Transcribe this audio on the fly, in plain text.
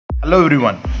Hello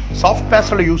everyone. Soft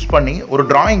pastel use பண்ணி ஒரு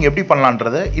drawing எப்படி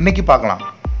பண்ணலாம்ன்றது இன்னைக்கு பார்க்கலாம்.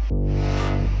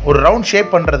 ஒரு ரவுண்ட் ஷேப்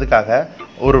பண்றதுக்காக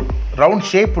ஒரு ரவுண்ட்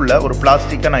ஷேப் உள்ள ஒரு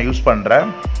பிளாஸ்டிக்கை நான் யூஸ் பண்றேன்.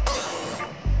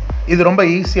 இது ரொம்ப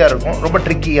ஈஸியா இருக்கும், ரொம்ப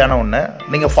ட்ரிக்கியான ஒண்ணு.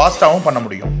 நீங்க ஃபாஸ்டாவும் பண்ண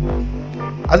முடியும்.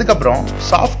 அதுக்கு அப்புறம்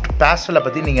சாஃப்ட் பாஸ்டலை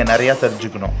பத்தி நீங்க நிறைய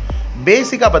தெரிஞ்சுக்கணும்.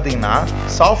 பேசிக்கா பாத்தீங்கன்னா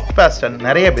சாஃப்ட் பாஸ்டல்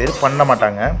நிறைய பேர் பண்ண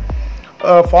மாட்டாங்க.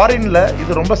 ஃபாரின்ல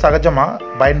இது ரொம்ப சகஜமா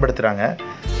பயன்படுத்துறாங்க.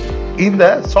 இந்த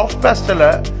சாஃப்ட்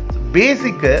பாஸ்டலை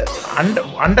பேசிக்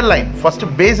அண்டர்லைன் ஃபர்ஸ்ட்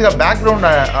பேசிக்காக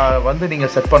பேக்ரவுண்டை வந்து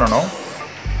நீங்கள் செட் பண்ணணும்.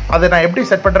 அதை நான் எப்படி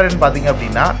செட் பண்ணுறேன்னு பார்த்தீங்க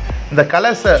அப்படின்னா, இந்த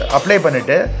கலர்ஸை அப்ளை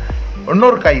பண்ணிவிட்டு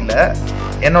இன்னொரு கையில்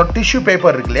என்னோட டிஷ்யூ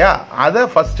பேப்பர் இருக்கு இல்லையா, அதை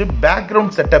ஃபஸ்ட்டு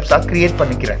பேக்ரவுண்ட் செட்டப்ஸாக க்ரியேட்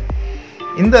பண்ணிக்கிறேன்.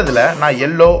 இந்த இதில் நான்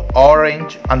எல்லோ,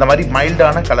 ஆரஞ்ச் அந்த மாதிரி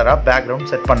மைல்டான கலராக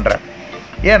பேக்ரவுண்ட் செட் பண்ணுறேன்.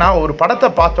 ஏன்னா ஒரு படத்தை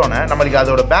பார்த்தோன்னே நம்மளுக்கு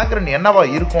அதோட பேக்ரவுண்ட் என்னவா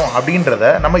இருக்கும்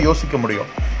அப்படின்றத நம்ம யோசிக்க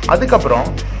முடியும். அதுக்கப்புறம்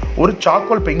ஒரு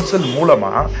சார்கோல் பென்சில்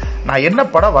மூலமாக நான் என்ன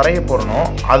படம் வரைய போகிறேனோ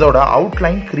அதோட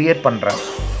அவுட்லைன் க்ரியேட் பண்ணுறேன்.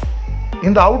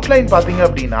 இந்த அவுட்லைன் பார்த்தீங்க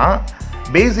அப்படின்னா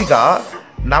பேசிக்காக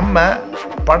நம்ம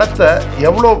படத்தை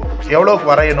எவ்வளோக்கு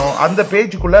வரையணும் அந்த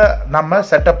பேஜுக்குள்ளே நம்ம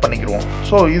செட்டப் பண்ணிக்கிடுவோம்.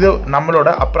 ஸோ இது நம்மளோட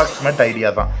அப்ராக்சிமேட்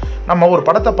ஐடியா தான். நம்ம ஒரு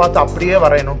படத்தை பார்த்து அப்படியே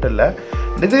வரையணுன்ட்டு இல்லை,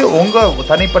 இது உங்கள்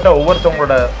தனிப்பட்ட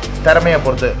ஒவ்வொருத்தவங்களோட திறமையை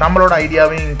பொறுத்து நம்மளோட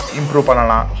ஐடியாவையும் இம்ப்ரூவ்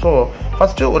பண்ணலாம். ஸோ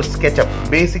ஃபஸ்ட்டு ஒரு ஸ்கெட்சப்,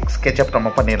 பேசிக் ஸ்கெட்சப்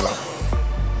நம்ம பண்ணிடலாம்.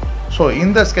 ஸோ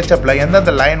இந்த ஸ்கெட்சப்பில்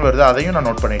எந்தெந்த லைன் வருதோ அதையும் நான்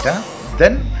நோட் பண்ணிட்டேன்.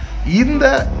 தென் இந்த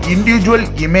இண்டிவிஜுவல்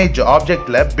இமேஜ்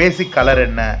ஆப்ஜெக்டில் பேசிக் கலர்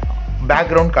என்ன,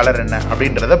 பேக்ரவுண்ட் கலர் என்ன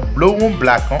அப்படின்றத ப்ளூவும்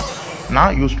பிளாக்கும்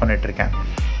நான் யூஸ் பண்ணிகிட்ருக்கேன்.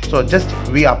 So just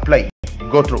we apply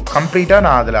go through கம்ப்ளீட்டாக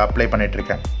நான் அதில் அப்ளை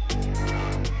பண்ணிகிட்ருக்கேன்.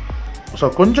 ஸோ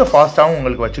கொஞ்சம் ஃபாஸ்ட்டாகவும்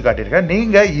உங்களுக்கு வச்சு காட்டியிருக்கேன்.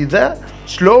 நீங்கள் இதை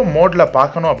ஸ்லோ மோடில்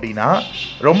பார்க்கணும் அப்படின்னா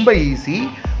ரொம்ப ஈஸி.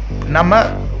 நம்ம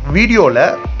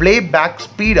வீடியோவில் ப்ளே பேக்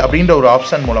ஸ்பீட் அப்படின்ற ஒரு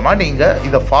ஆப்ஷன் மூலமாக நீங்கள்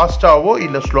இதை ஃபாஸ்ட்டாகவோ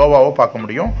இல்லை ஸ்லோவாகவோ பார்க்க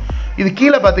முடியும். இது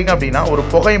கீழே பார்த்தீங்க அப்படின்னா ஒரு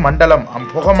புகை மண்டலம்,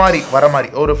 புகை மாதிரி வர மாதிரி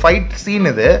ஒரு ஃபைட் சீன்.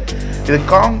 இது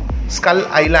காங் ஸ்கல்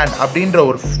ஐலாண்ட் அப்படின்ற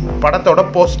ஒரு படத்தோட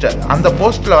போஸ்டர். அந்த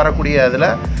போஸ்டரில் வரக்கூடிய அதில்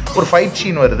ஒரு ஃபைட்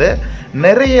சீன் வருது.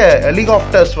 நிறைய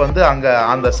ஹெலிகாப்டர்ஸ் வந்து அங்கே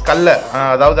அந்த ஸ்கல்லை,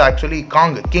 அதாவது ஆக்சுவலி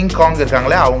கிங் காங்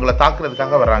இருக்காங்களே அவங்கள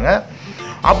தாக்குறதுக்காக வர்றாங்க.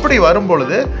 அப்படி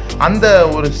வரும்பொழுது அந்த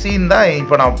ஒரு சீன் தான்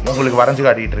இப்போ நான் உங்களுக்கு வரைஞ்சி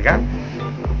காட்டிகிட்டு இருக்கேன்.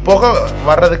 புகை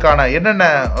வர்றதுக்கான என்னென்ன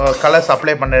கலர்ஸ்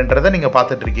அப்ளை பண்ணுன்றதை நீங்கள்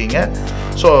பார்த்துட்ருக்கீங்க.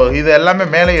 ஸோ இது எல்லாமே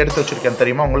மேலே எடுத்து வச்சுருக்கேன்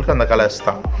தெரியுமா உங்களுக்கு, அந்த கலர்ஸ்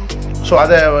தான். ஸோ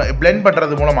அதை பிளெண்ட்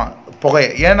பண்ணுறது மூலமாக புகை,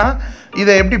 ஏன்னா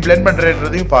இதை எப்படி பிளெண்ட்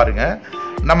பண்ணுறதுன்றதையும் பாருங்கள்.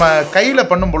 நம்ம கையில்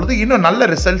பண்ணும் பொழுது இன்னும் நல்ல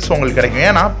ரிசல்ட்ஸ் உங்களுக்கு கிடைக்கும்.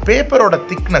 ஏன்னா பேப்பரோட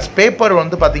திக்னஸ், பேப்பர்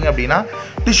வந்து பார்த்திங்க அப்படின்னா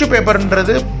டிஷ்யூ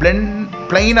பேப்பர்ன்றது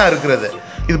பிளைனாக இருக்கிறது.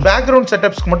 இது பேக்ரவுண்ட்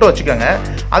செட்டப்ஸ்க்கு மட்டும் வச்சுக்கோங்க.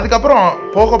 அதுக்கப்புறம்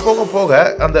போக போக போக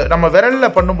அந்த நம்ம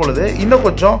விரலில் பண்ணும் பொழுது இன்னும்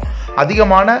கொஞ்சம்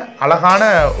அதிகமான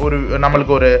அழகான ஒரு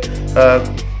நம்மளுக்கு ஒரு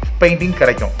பெயிண்டிங்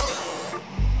கிடைக்கும்.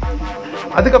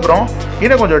 அதுக்கப்புறம்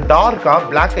இன்னும் கொஞ்சம் டார்க்காக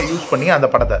பிளாக்கை யூஸ் பண்ணி அந்த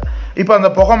படத்தை, இப்போ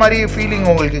அந்த புகை மாதிரி ஃபீலிங்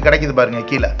உங்களுக்கு கிடைக்குது பாருங்கள்.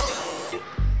 கீழே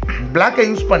பிளாக்கை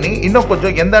யூஸ் பண்ணி இன்னும்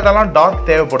கொஞ்சம் எந்த இடம்லாம் டார்க்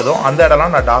தேவைப்படுதோ அந்த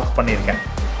இடம்லாம் நான் டார்க் பண்ணியிருக்கேன்.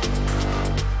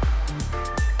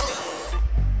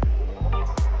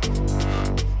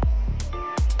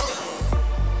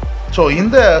 ஸோ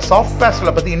இந்த சாஃப்ட்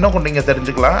பேஸ்டலை பற்றி இன்னும் கொஞ்சம் நீங்கள்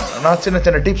தெரிஞ்சுக்கலாம். நான் சின்ன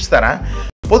சின்ன டிப்ஸ் தரேன்.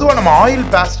 பொதுவாக நம்ம ஆயில்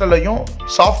பேஸ்டலையும்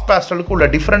சாஃப்ட் பேஸ்டலுக்கும் உள்ள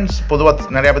டிஃப்ரென்ஸ்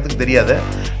பொதுவாக நிறையா பேத்துக்கு தெரியாது.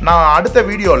 நான் அடுத்த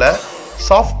வீடியோவில்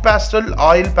சாஃப்ட் பேஸ்டல்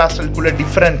ஆயில் பேஸ்டலுக்குள்ள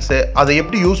டிஃப்ரென்ஸு, அதை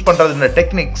எப்படி யூஸ் பண்ணுறதுன்ற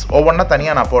டெக்னிக்ஸ் ஒவ்வொன்றா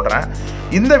தனியாக நான் போடுறேன்.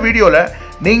 இந்த வீடியோவில்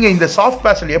நீங்கள் இந்த சாஃப்ட்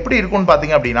பேஸ்டல் எப்படி இருக்கும்னு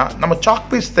பார்த்தீங்க அப்படின்னா, நம்ம சாக்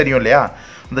பீஸ் தெரியும் இல்லையா,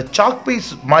 அந்த சாக்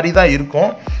பீஸ் மாதிரி தான்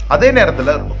இருக்கும். அதே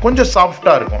நேரத்தில் கொஞ்சம்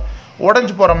சாஃப்டாக இருக்கும்,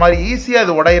 உடஞ்சி போகிற மாதிரி ஈஸியாக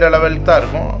இது உடையிற லெவலுக்கு தான்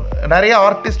இருக்கும். நிறைய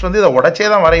ஆர்டிஸ்ட் வந்து இதை உடைச்சே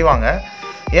தான் வரைவாங்க.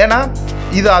 ஏன்னா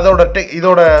இது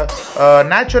இதோட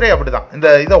நேச்சுரே அப்படி தான்.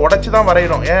 இதை உடைச்சி தான்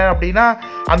வரையணும். ஏன் அப்படின்னா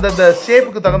அந்தந்த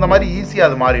ஷேப்புக்கு தகுந்த மாதிரி ஈஸியாக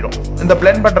அது மாறிடும். இந்த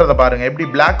பிளெண்ட் பண்ணுறதை பாருங்கள், எப்படி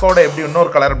பிளாக்கோட எப்படி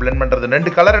இன்னொரு கலரை பிளெண்ட் பண்ணுறது.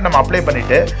 2 கலரை நம்ம அப்ளை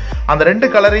பண்ணிவிட்டு அந்த 2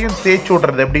 கலரையும் தேய்ச்சி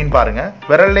விட்றது எப்படின்னு பாருங்கள்.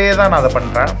 விரல்லையே தான் நான் அதை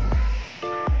பண்ணுறேன்.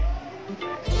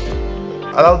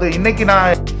 அதாவது இன்றைக்கி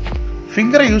நான்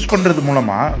ஃபிங்கரை யூஸ் பண்ணுறது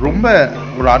மூலமாக ரொம்ப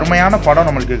ஒரு அருமையான படம்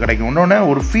நம்மளுக்கு கிடைக்கும். இன்னொன்று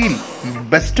ஒரு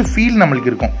பெஸ்ட்டு ஃபீல் நம்மளுக்கு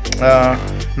இருக்கும்.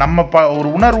 நம்ம ஒரு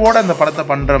உணர்வோடு அந்த படத்தை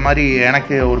பண்ணுற மாதிரி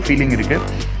எனக்கு ஒரு ஃபீலிங் இருக்குது.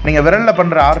 நீங்கள் விரலில்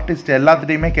பண்ணுற ஆர்டிஸ்ட்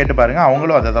எல்லாத்துட்டையுமே கேட்டு பாருங்கள்,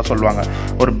 அவங்களும் அதை தான் சொல்லுவாங்க.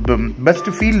 ஒரு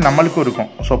பெஸ்ட்டு ஃபீல் நம்மளுக்கும் இருக்கும்.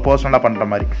 ஸோ பர்சனலாக பண்ணுற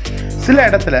மாதிரி சில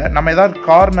இடத்துல நம்ம ஏதாவது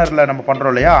கார்னரில் நம்ம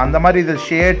பண்ணுறோம் இல்லையா, அந்த மாதிரி இது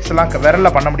ஷேட்ஸ்லாம்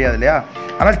விரலில் பண்ண முடியாது இல்லையா.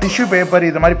 ஆனால் டிஷ்யூ பேப்பர்,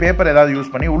 இது மாதிரி பேப்பர் ஏதாவது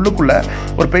யூஸ் பண்ணி உள்ளுக்குள்ளே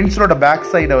ஒரு பென்சிலோட பேக்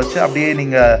சைடை வச்சு அப்படியே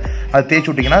நீங்கள் அதை தேய்ச்சி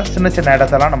விட்டிங்கன்னா சின்ன சின்ன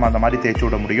இடத்தெல்லாம் நம்ம அந்த மாதிரி தேய்ச்சி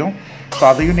விட முடியும். ஸோ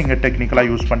அதையும் நீங்கள் டெக்னிக்கலாக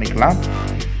யூஸ் பண்ணிக்கலாம்.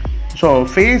 ஸோ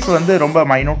ஃபேஸ் வந்து ரொம்ப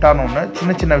மைனூட்டான ஒன்று.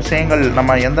 சின்ன சின்ன விஷயங்கள்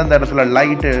நம்ம எந்தெந்த இடத்துல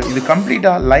லைட்டு, இது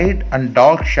கம்ப்ளீட்டாக லைட் அண்ட்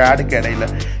டார்க் ஷேடுக்கு இடையில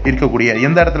இருக்கக்கூடிய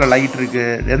எந்த இடத்துல லைட்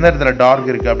இருக்குது, எந்த இடத்துல டார்க்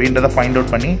இருக்குது அப்படின்றத ஃபைண்ட்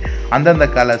அவுட் பண்ணி அந்தந்த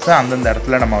கலர்ஸை அந்தந்த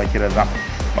இடத்துல நம்ம வைக்கிறது தான்.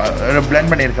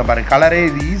 பிளெண்ட் பண்ணியிருக்க பாருங்கள், கலரே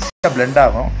இது ஈஸியாக பிளெண்ட்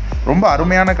ஆகும். ரொம்ப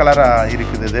அருமையான கலராக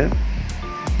இருக்குது இது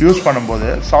யூஸ் பண்ணும்போது.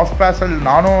 சாஃப்ட் பேஸ்டல்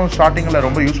நானும் ஸ்டார்டிங்கில்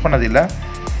ரொம்ப யூஸ் பண்ணதில்லை,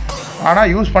 ஆனால்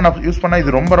யூஸ் பண்ண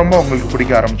இது ரொம்ப ரொம்ப உங்களுக்கு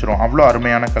பிடிக்க ஆரம்பிச்சிடும். அவ்வளோ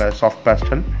அருமையான கலர் சாஃப்ட்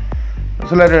பேஸ்டல்.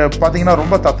 சிலர் பார்த்தீங்கன்னா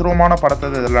ரொம்ப தத்ரூபமான படத்தை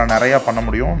இதில் நிறையா பண்ண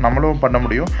முடியும், நம்மளும் பண்ண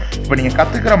முடியும். இப்போ நீங்கள்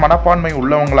கற்றுக்கிற மனப்பான்மை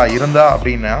உள்ளவங்களாக இருந்தால்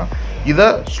அப்படின்னா இதை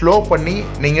ஸ்லோ பண்ணி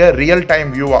நீங்கள் ரியல் டைம்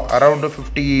வியூவாக அரௌண்டு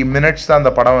 50 மினிட்ஸ் தான்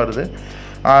அந்த படம் வருது.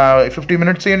 50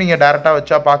 மினிட்ஸையும் நீங்கள் டேரெக்டாக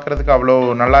வச்சா பார்க்குறதுக்கு அவ்வளோ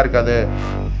நல்லா இருக்காது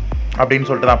அப்படின்னு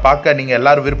சொல்லிட்டு தான் பார்க்க நீங்கள்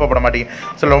எல்லோரும் விருப்பப்பட மாட்டீங்க.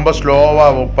 சில ரொம்ப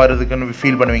ஸ்லோவாக போகிறதுக்குன்னு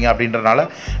ஃபீல் பண்ணுவீங்க. அப்படின்றனால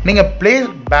நீங்கள் ப்ளே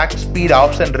பேக் ஸ்பீட்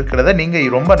ஆப்ஷன் இருக்கிறத நீங்கள்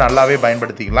ரொம்ப நல்லாவே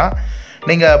பயன்படுத்திக்கலாம்.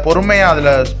 நீங்கள் பொறுமையாக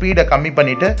அதில் ஸ்பீடை கம்மி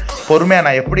பண்ணிவிட்டு பொறுமையாக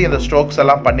நான் எப்படி இந்த ஸ்ட்ரோக்ஸ்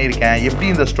எல்லாம் பண்ணியிருக்கேன், எப்படி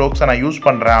இந்த ஸ்ட்ரோக்ஸை நான் யூஸ்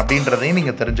பண்ணுறேன் அப்படின்றதையும்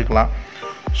நீங்கள் தெரிஞ்சுக்கலாம்.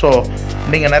 ஸோ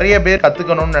நீங்கள் நிறைய பேர்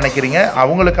கற்றுக்கணும்னு நினைக்கிறீங்க,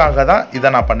 அவங்களுக்காக தான் இதை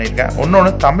நான் பண்ணியிருக்கேன்.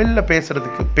 ஒன்று தமிழில்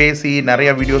பேசி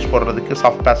நிறைய வீடியோஸ் போடுறதுக்கு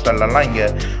சாஃப்ட் பேஸ்டல்லாம் இங்கே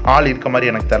ஆள் இருக்க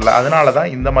மாதிரி எனக்கு தெரில. அதனால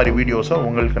தான் இந்த மாதிரி வீடியோஸை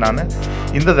உங்களுக்கு நான்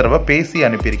இந்த தடவை பேசி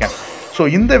அனுப்பியிருக்கேன். ஸோ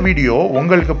இந்த வீடியோ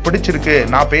உங்களுக்கு பிடிச்சிருக்கு,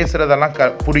 நான் பேசுகிறதெல்லாம்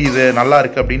புரியுது, நல்லா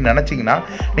இருக்குது அப்படின்னு நினச்சிங்கன்னா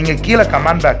நீங்கள் கீழே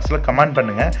கமெண்ட் பாக்ஸில் கமெண்ட்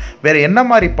பண்ணுங்கள். வேறு என்ன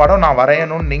மாதிரி படம் நான்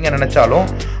வரையணும்னு நீங்கள் நினச்சாலும்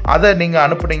அதை நீங்கள்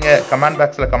அனுப்புனீங்க, கமெண்ட்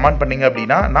பாக்ஸில் கமெண்ட் பண்ணிங்க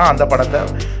அப்படின்னா நான் அந்த படத்தை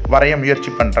வரைய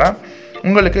முயற்சி பண்ணுறேன்.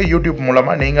 உங்களுக்கு யூடியூப்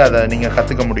மூலமாக நீங்கள்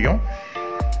கற்றுக்க முடியும்.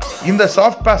 இந்த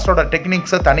சாஃப்ட் பேஸ்டோட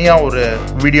டெக்னிக்ஸை தனியாக ஒரு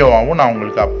வீடியோவாகவும் நான்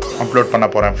உங்களுக்கு அப்லோட் பண்ண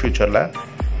போகிறேன் ஃப்யூச்சரில்.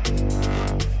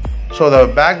 ஸோ அந்த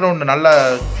பேக்ரவுண்டு நல்ல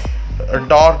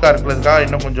டார்க்காக இருக்கிறதுக்காக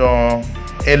இன்னும் கொஞ்சம்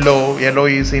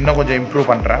எல்லோயிஸ் இன்னும் கொஞ்சம்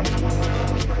இம்ப்ரூவ் பண்ணுறேன்.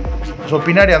 ஸோ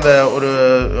பின்னாடி அந்த ஒரு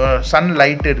சன்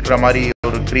லைட் இருக்கிற மாதிரி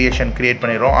ஒரு கிரியேட்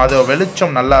பண்ணிடுறோம். அது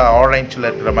வெளிச்சம் நல்லா ஆரஞ்சில்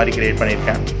இருக்கிற மாதிரி கிரியேட்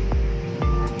பண்ணியிருக்கேன்.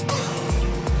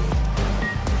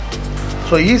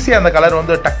 ஸோ ஈஸியாக அந்த கலர்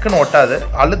வந்து டக்குன்னு ஒட்டாது,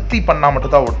 அழுத்தி பண்ணால்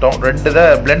மட்டும் தான் ஒட்டும். ரெண்டு இதை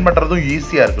பிளெண்ட் பண்ணுறதும்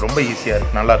ஈஸியாக இருக்குது, ரொம்ப ஈஸியாக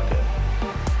இருக்குது, நல்லாயிருக்கு.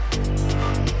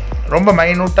 ரொம்ப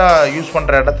மைனூட்டாக யூஸ்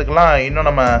பண்ணுற இடத்துக்குலாம் இன்னும்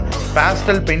நம்ம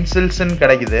பேஸ்டல் பென்சில்ஸ்ன்னு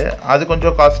கிடைக்குது, அது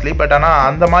கொஞ்சம் காஸ்ட்லி. பட் ஆனால்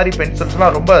அந்த மாதிரி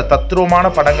பென்சில்ஸ்லாம் ரொம்ப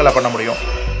தத்ரூபமான படங்களை பண்ண முடியும்.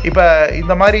 இப்போ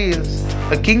இந்த மாதிரி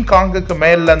கிங் காங்குக்கு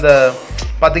மேலே அந்த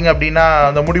பார்த்திங்க அப்படின்னா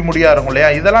அந்த முடியாக இருக்கும்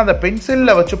இல்லையா, இதெல்லாம் அந்த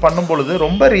பென்சிலில் வச்சு பண்ணும் பொழுது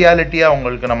ரொம்ப ரியாலிட்டியாக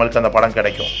நம்மளுக்கு அந்த படம்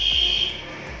கிடைக்கும்.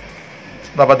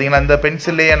 இப்போ பார்த்தீங்கன்னா இந்த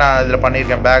பென்சில்லையே நான் இதில்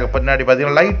பண்ணியிருக்கேன். பேக் பின்னாடி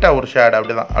பார்த்தீங்கன்னா லைட்டாக ஒரு ஷேட்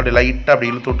அப்படி லைட்டாக அப்படி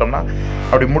இழுத்து விட்டோம்னா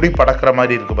அப்படி முடி படக்கிற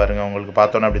மாதிரி இருக்குது பாருங்கள், உங்களுக்கு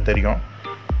பார்த்தோன்னே அப்படி தெரியும்.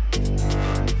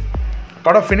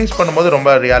 படம் ஃபினிஷ் பண்ணும்போது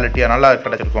ரொம்ப ரியாலிட்டியாக நல்லா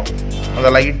கிடச்சிருக்கும். அந்த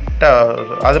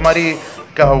லைட்டாக அது மாதிரி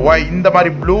இந்த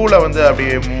மாதிரி ப்ளூவில் வந்து அப்படி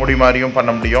முடி மாதிரியும்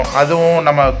பண்ண முடியும். அதுவும்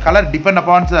நம்ம கலர் டிபெண்ட்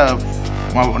அப்பான்ஸ்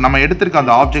நம்ம எடுத்திருக்க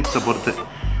அந்த ஆப்ஜெக்ட்ஸை பொறுத்து.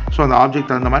 ஸோ அந்த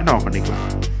ஆப்ஜெக்ட் அந்த மாதிரி நம்ம பண்ணிக்கலாம்.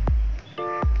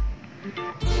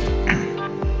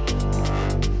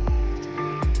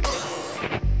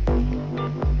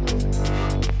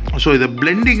 ஸோ இது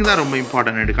பிளெண்டிங் தான் ரொம்ப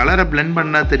இம்பார்ட்டன்ட். கலரை பிளெண்ட்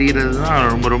பண்ண தெரிகிறது தான்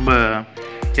ரொம்ப ரொம்ப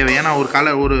தேவை. ஏன்னா ஒரு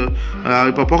கலர்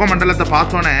இப்போ புகை மண்டலத்தை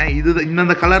பார்த்தோன்னே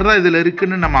இந்தந்த கலர் தான் இதில்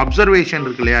இருக்குதுன்னு நம்ம அப்சர்வேஷன்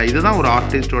இருக்கு இல்லையா, இதுதான் ஒரு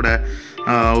ஆர்டிஸ்டோட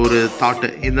ஒரு தாட்டு.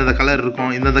 இந்தந்த கலர்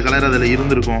இருக்கும், இந்தந்த கலர் அதில்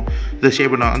இருந்திருக்கும், இதை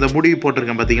ஷேப் பண்ணுவோம். அந்த முடி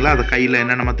போட்டிருக்கேன் பார்த்தீங்களா, அந்த கையில்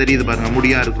என்ன நம்ம தெரியுது பாருங்கள்,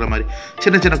 முடியாக இருக்கிற மாதிரி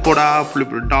சின்ன சின்ன கோடா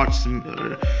டாட்ஸ்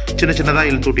சின்ன சின்னதாக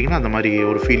இழுத்து விட்டிங்கன்னா அந்த மாதிரி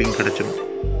ஒரு ஃபீலிங் கிடச்சிடும்.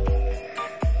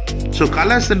 ஸோ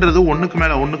கலர்ஸ்ன்றது ஒன்றுக்கு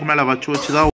மேலே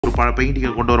வச்சு தான் ஒரு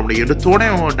பெயிண்டிங்கை கொண்டு வர முடியும். எடுத்தோடனே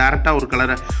டேரெக்டாக ஒரு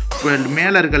கலரை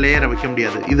மேலே இருக்க லேயரை வைக்க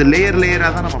முடியாது. இது லேயராக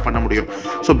தான் நம்ம பண்ண முடியும்.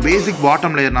 ஸோ பேசிக்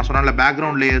பாட்டம் லேயர் நான் சொன்னால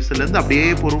பேக்ரவுண்ட் லேயர்ஸ்லேருந்து அப்படியே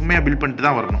பொறுமையாக பில்ட் பண்ணிட்டு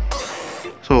தான் வரணும்.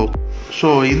 ஸோ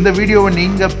இந்த வீடியோவை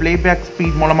நீங்கள் ப்ளேபேக்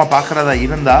ஸ்பீட் மூலமாக பார்க்குறதா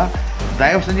இருந்தால்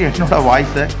தயவு செஞ்சு என்னோடய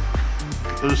வாய்ஸை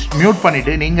மியூட்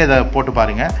பண்ணிவிட்டு நீங்கள் இதை போட்டு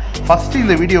பாருங்கள். ஃபஸ்ட்டு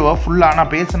இந்த வீடியோவை ஃபுல்லாக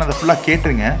நான் பேசுனதை ஃபுல்லாக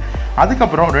கேட்டுருங்க.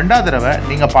 அதுக்கப்புறம் ரெண்டாவது தடவை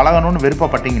நீங்கள் பழகணும்னு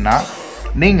விருப்பப்பட்டீங்கன்னா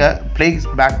நீங்கள்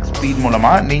பேக் ஸ்பீட்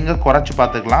மூலமாக நீங்கள் குறைச்சி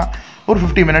பார்த்துக்கலாம். ஒரு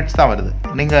 50 மினிட்ஸ் தான் வருது,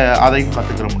 நீங்கள் அதையும்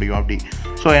கற்றுக்கிற முடியும் அப்படி.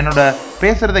 ஸோ என்னோடய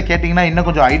பேசுகிறத கேட்டிங்கன்னா இன்னும்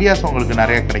கொஞ்சம் ஐடியாஸ் உங்களுக்கு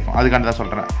நிறைய கிடைக்கும், அதுக்காண்டி தான்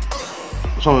சொல்கிறேன்.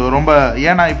 ஸோ ரொம்ப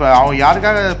ஏன்னா இப்போ அவங்க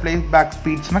யாருக்காக பேக்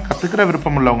ஸ்பீட்ஸ்னால் கற்றுக்கிற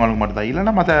விருப்பம் உள்ளவங்களுக்கு மட்டும்தான்,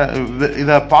 இல்லைன்னா மற்ற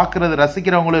இதை பார்க்குறது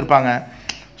ரசிக்கிறவங்களும் இருப்பாங்க.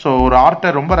 ஸோ ஒரு ஆர்ட்டை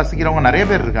ரொம்ப ரசிக்கிறவங்க நிறைய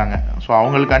பேர் இருக்காங்க. ஸோ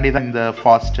அவங்களுக்காண்டி தான் இந்த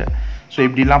ஃபாஸ்ட்டு. ஸோ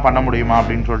இப்படிலாம் பண்ண முடியுமா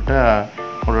அப்படின்னு சொல்லிட்டு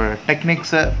ஒரு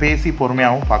டெக்னிக்ஸை பேசி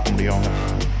பொறுமையாகவும் பார்க்க முடியும் அவங்க.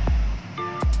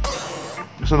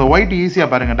 ஸோ இந்த ஒயிட்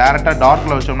ஈஸியாக பாருங்கள், டேரெக்டாக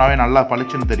டார்க்கில் வச்சோம்னாவே நல்லா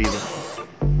பளிச்சுன்னு தெரியுது.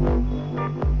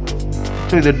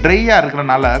 ஸோ இது ட்ரையாக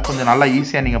இருக்கிறனால கொஞ்சம் நல்லா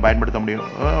ஈஸியாக நீங்கள் பயன்படுத்த முடியும்.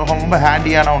 ரொம்ப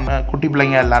ஹேண்டியான ஒன்று, குட்டி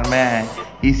பிள்ளைங்க எல்லாருமே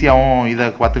ஈஸியாகவும் இதை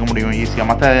கற்றுக்க முடியும் ஈஸியாக.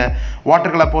 மற்ற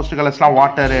வாட்டர் கலர் போஸ்ட் கலர்ஸ்லாம்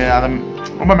வாட்டரு அதை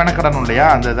ரொம்ப மெனக்கடணும் இல்லையா,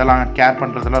 அந்த இதெல்லாம் கேர்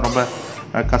பண்ணுறதுலாம் ரொம்ப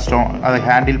கஷ்டம், அதை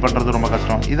ஹேண்டில் பண்ணுறது ரொம்ப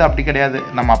கஷ்டம். இது அப்படி கிடையாது,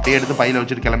 நம்ம அப்படியே எடுத்து பையில்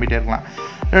வச்சுட்டு கிளம்பிட்டே இருக்கலாம்.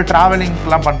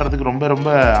 ட்ராவலிங்லாம் பண்ணுறதுக்கு ரொம்ப ரொம்ப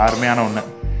அருமையான ஒன்று.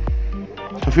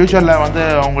 ஸோ ஃப்யூச்சரில் வந்து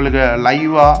உங்களுக்கு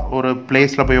லைவாக ஒரு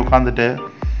பிளேஸில் போய் உட்காந்துட்டு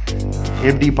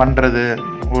எப்படி பண்ணுறது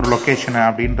ஒரு லொக்கேஷனை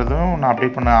அப்படின்றதும் நான்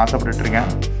அப்டேட் பண்ண ஆசைப்பட்டுருக்கேன்.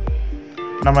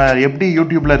 நம்ம எப்படி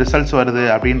யூடியூப்பில் ரிசல்ட்ஸ் வருது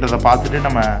அப்படின்றத பார்த்துட்டு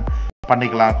நம்ம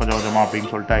பண்ணிக்கலாம் கொஞ்சம் கொஞ்சமாக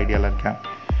அப்படின்னு சொல்லிட்டு ஐடியாவில் இருக்கேன்.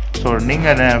 ஸோ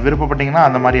நீங்கள் விருப்பப்பட்டீங்கன்னா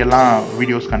அந்த மாதிரியெல்லாம்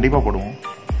வீடியோஸ் கண்டிப்பாக போடுவோம்.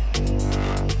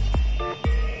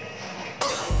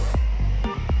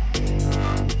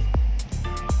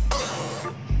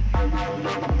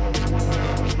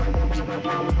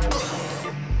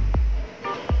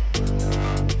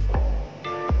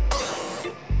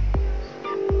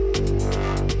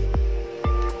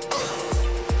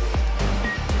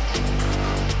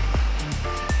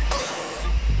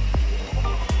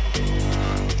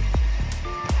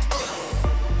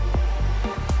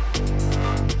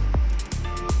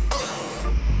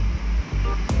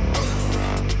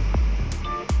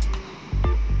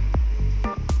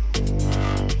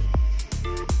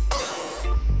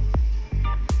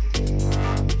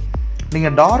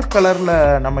 நீங்கள் டார்க் கலரில்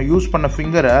நம்ம யூஸ் பண்ண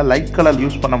ஃபிங்கரை லைட் கலர்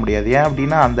யூஸ் பண்ண முடியாது. ஏன்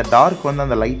அப்படின்னா அந்த டார்க் வந்து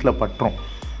அந்த லைட்டில் பட்டுரும்.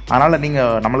 அதனால்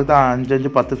நீங்கள் நம்மளுக்கு தான்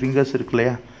 5 10 ஃபிங்கர்ஸ் இருக்கு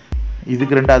இல்லையா,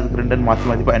 இதுக்கு 2 அதுக்கு 2ன்னு மாற்றி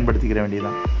மாற்றி பயன்படுத்திக்கிற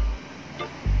வேண்டியதான்.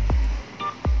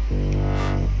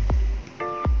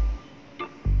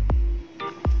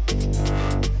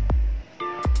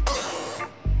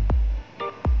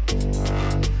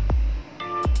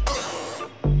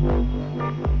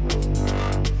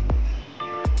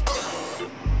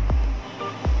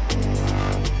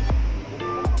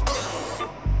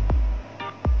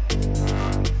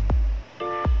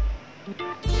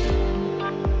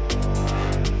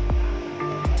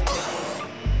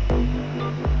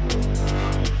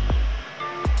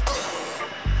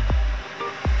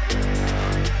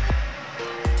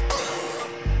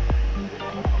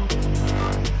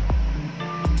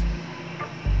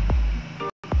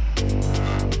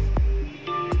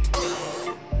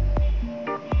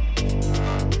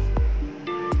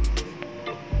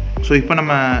 ஸோ இப்போ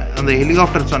நம்ம அந்த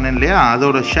ஹெலிகாப்டர் சொன்னேன் இல்லையா,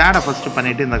 அதோட ஷேடை ஃபஸ்ட்டு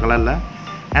பண்ணிவிட்டு இந்த கலரில்,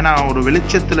 ஏன்னா ஒரு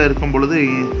வெளிச்சத்தில் இருக்கும் பொழுது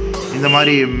இந்த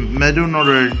மாதிரி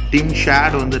மெரூனோட டிம்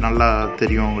ஷேட் வந்து நல்லா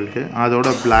தெரியும் உங்களுக்கு.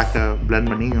 அதோட பிளாக்கை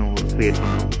பிளெண்ட் பண்ணி க்ரியேட்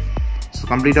பண்ணுவோம். ஸோ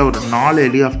கம்ப்ளீட்டாக ஒரு 4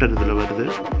 ஹெலிகாப்டர் இதில் வருது.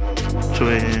 ஸோ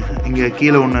இங்கே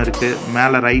கீழே ஒன்று இருக்குது,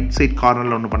 மேலே ரைட் சைட்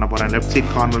கார்னரில் ஒன்று பண்ண போகிறேன், லெஃப்ட்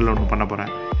சைட் கார்னரில் ஒன்று பண்ண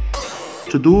போகிறேன்.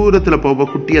 ஸோ தூரத்தில் போக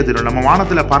குட்டியாக தெரியும். நம்ம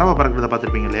வானத்தில் பறவை பறக்கிறத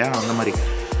பார்த்துருப்பீங்க இல்லையா, அந்த மாதிரி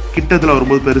கிட்டத்தில்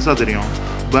வரும்போது பெருசாக தெரியும்.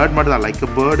 பேர்ட் மட்டும் தான், லைக்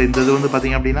பேர்டு. இந்த இது வந்து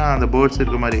பார்த்திங்க அப்படின்னா அந்த பேர்ட்ஸ்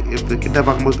இருக்க மாதிரி இப்போ கிட்ட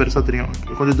பார்க்கும்போது பெருசாக தெரியும்,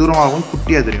 கொஞ்சம் தூரமாகவும்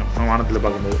குட்டியாக தெரியும் வானத்தில்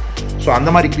பார்க்கும்போது. ஸோ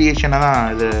அந்த மாதிரி க்ரியேஷனை தான்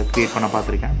இதை க்ரியேட் பண்ண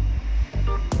பார்த்துருக்கேன்.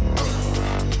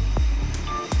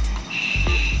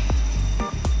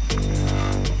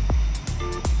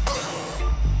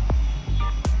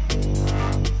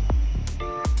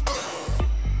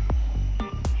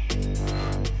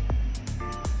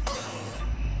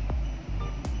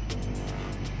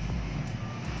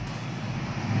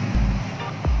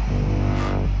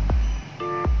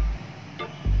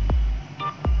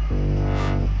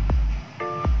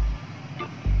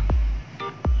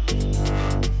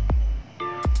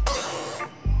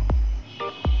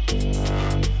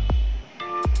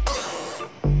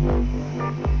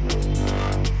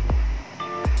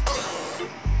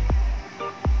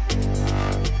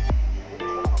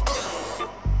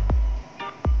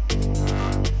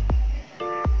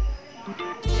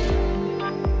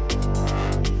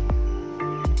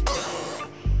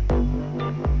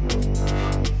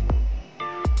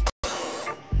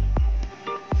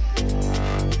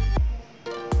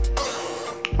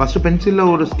 ஃபஸ்ட்டு பென்சிலில்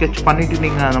ஒரு ஸ்கெட்ச் பண்ணிவிட்டு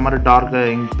நீங்கள் அந்த மாதிரி டார்க்கை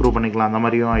இம்ப்ரூவ் பண்ணிக்கலாம், அந்த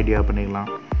மாதிரியும் ஐடியா பண்ணிக்கலாம்.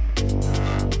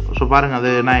 ஸோ பாருங்கள், அது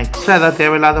நான் எக்ஸ்ட்ரா ஏதாவது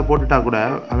தேவையில்லாத போட்டுட்டா கூட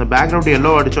அந்த பேக்ரவுண்ட்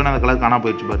எல்லோ அடித்தோன்னே அந்த கலர் காணாமல்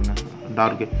போயிடுச்சு பாருங்கள்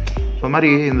டார்க்கு. ஸோ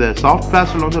மாதிரி இந்த சாஃப்ட்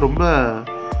பேஸ்டல் வந்து ரொம்ப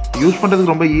யூஸ்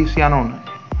பண்ணுறதுக்கு ரொம்ப ஈஸியான ஒன்று.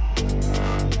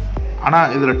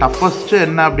 ஆனால் இதில் டஃபஸ்ட்டு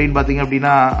என்ன அப்படின்னு பார்த்தீங்க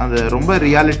அப்படின்னா, அந்த ரொம்ப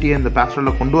ரியாலிட்டியை இந்த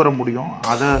பேஸ்டலில் கொண்டு வர முடியும்.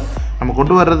 அதை நம்ம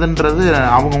கொண்டு வர்றதுன்றது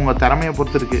அவங்கவுங்க திறமையை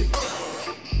பொறுத்து இருக்குது.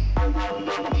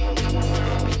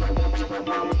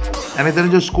 எனக்கு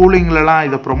தெரிஞ்ச ஸ்கூலிங்லலாம்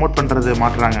இதை ப்ரொமோட் பண்ணுறது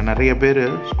மாட்டுறாங்க நிறைய பேர்.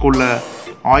 ஸ்கூலில்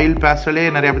ஆயில் பேஸ்டலே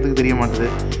நிறைய பேருக்கு தெரிய மாட்டுது.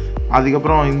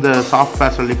 அதுக்கப்புறம் இந்த சாஃப்ட்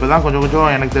பேஸ்டல் இப்போ தான் கொஞ்சம் கொஞ்சம்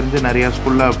எனக்கு தெரிஞ்சு நிறையா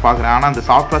ஸ்கூலில் பார்க்குறேன். ஆனால் அந்த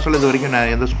சாஃப்ட் பேஸ்டல் இது வரைக்கும்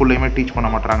எந்த ஸ்கூல்லையுமே டீச் பண்ண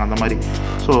மாட்டாங்க அந்த மாதிரி.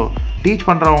 ஸோ டீச்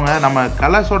பண்ணுறவங்க நம்ம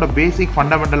கலர்ஸோட பேசிக்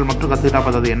ஃபண்டமெண்டல் மட்டும் கற்றுக்கிட்டா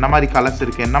பார்த்தது, என்ன மாதிரி கலர்ஸ்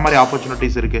இருக்குது, என்ன மாதிரி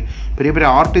ஆப்பர்ச்சுனிட்டிஸ் இருக்குது. பெரிய பெரிய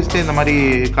ஆர்டிஸ்ட்டே இந்த மாதிரி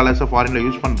கலர்ஸை ஃபாரினில்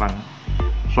யூஸ் பண்ணுறாங்க.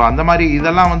 ஸோ அந்த மாதிரி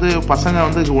இதெல்லாம் வந்து பசங்க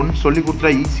வந்து ஒன்று சொல்லி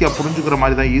கொடுத்தா ஈஸியாக புரிஞ்சுக்கிற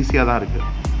மாதிரி தான், ஈஸியாக தான் இருக்குது.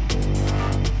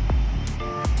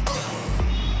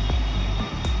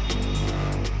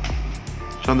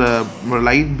 அந்த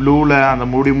லைட் ப்ளூவில் அந்த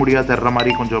முடியாக தர்ற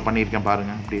மாதிரி கொஞ்சம் பண்ணியிருக்கேன்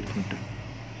பாருங்கள் எப்படி இருக்குன்ட்டு.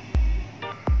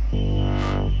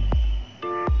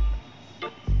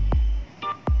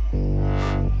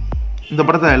 இந்த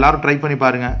படத்தை எல்லோரும் ட்ரை பண்ணி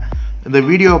பாருங்கள். இந்த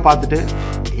வீடியோவை பார்த்துட்டு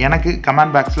எனக்கு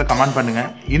கமெண்ட் பாக்ஸில் கமெண்ட் பண்ணுங்கள்.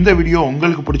 இந்த வீடியோ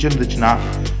உங்களுக்கு பிடிச்சிருந்துச்சுன்னா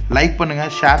லைக்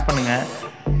பண்ணுங்கள், ஷேர் பண்ணுங்கள்,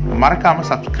 மறக்காமல்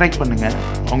சப்ஸ்கிரைப் பண்ணுங்கள்,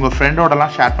 உங்கள்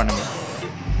ஃப்ரெண்டோடலாம் ஷேர் பண்ணுங்கள்.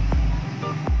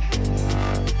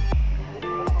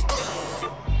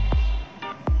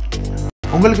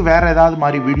 உங்களுக்கு வேறு ஏதாவது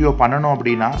மாதிரி வீடியோ பண்ணணும்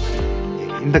அப்படின்னா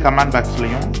இந்த கமெண்ட்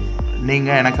பாக்ஸ்லையும்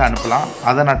நீங்கள் எனக்கு அனுப்பலாம்.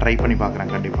 அதை நான் ட்ரை பண்ணி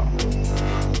பார்க்குறேன் கண்டிப்பாக.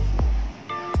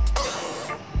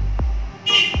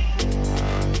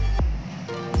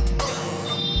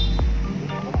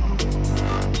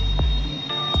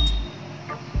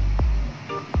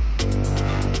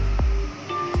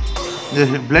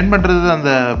 இது பிளெண்ட் பண்ணுறது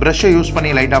அந்த ப்ரஷ்ஷை யூஸ்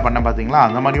பண்ணி லைட்டாக பண்ண பார்த்தீங்களா,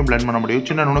 அந்த மாதிரியும் பிளெண்ட் பண்ண முடியும்.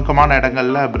 சின்ன நுணுக்கமான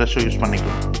இடங்களில் ப்ரஷ்ஷை யூஸ்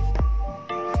பண்ணிக்கலாம்.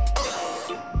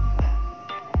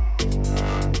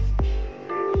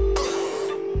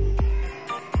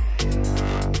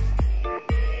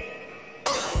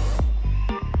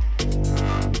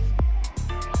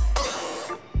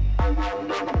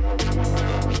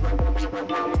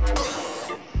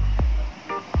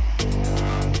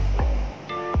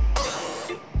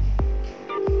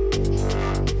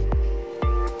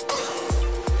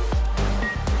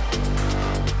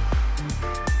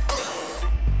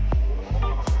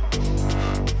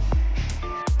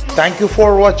 Thank you for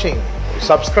watching.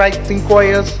 Subscribe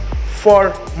thinkos for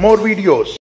more videos.